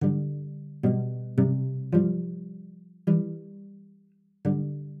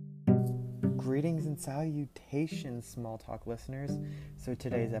Greetings and salutations, small talk listeners. So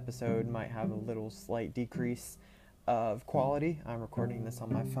today's episode might have a little slight decrease of quality. I'm recording this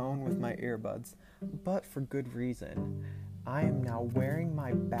on my phone with my earbuds, but for good reason. I am now wearing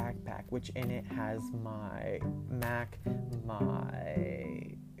my backpack, which in it has my Mac,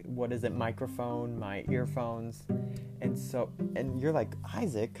 microphone, my earphones, and you're like,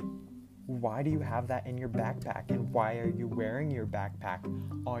 Isaac, why do you have that in your backpack? And why are you wearing your backpack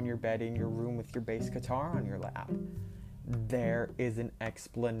on your bed in your room with your bass guitar on your lap? There is an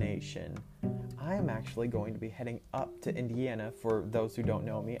explanation. I am actually going to be heading up to Indiana. For those who don't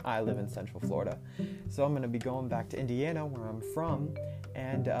know me, I live in Central Florida. So I'm going to be going back to Indiana, where I'm from,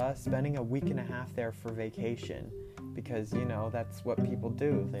 and spending a week and a half there for vacation. Because, that's what people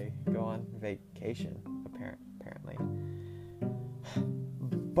do. They go on vacation, apparently.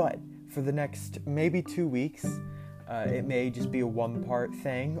 But for the next maybe 2 weeks, it may just be a one-part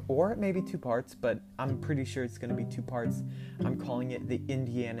thing, or it may be 2 parts, but I'm pretty sure it's going to be 2 parts. I'm calling it the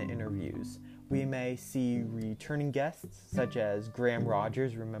Indiana Interviews. We may see returning guests, such as Graham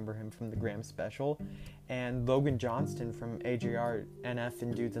Rogers, remember him from the Graham Special, and Logan Johnston from AJR, NF,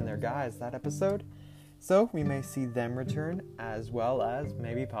 and Dudes and Their Guys, that episode. So we may see them return, as well as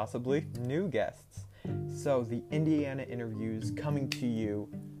maybe possibly new guests. So the Indiana Interviews coming to you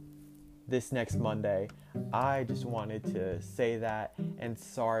this next Monday. I just wanted to say that, and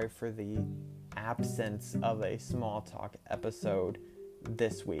sorry for the absence of a small talk episode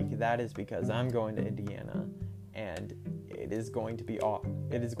this week. That is because I'm going to Indiana, and it is going to be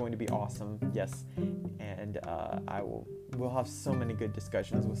awesome. Yes, and we'll have so many good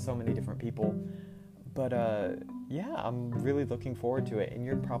discussions with so many different people. But yeah, I'm really looking forward to it. And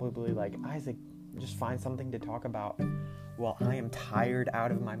you're probably like, Isaac, just find something to talk about. Well, I am tired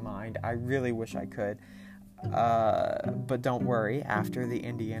out of my mind. I really wish I could. But don't worry, after the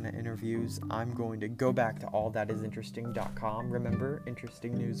Indiana Interviews, I'm going to go back to allthatisinteresting.com. Remember,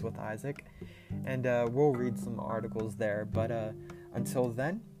 Interesting News with Isaac. And we'll read some articles there. But until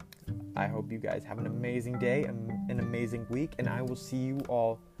then, I hope you guys have an amazing day, an amazing week, and I will see you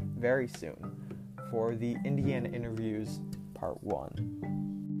all very soon for the Indiana Interviews Part 1.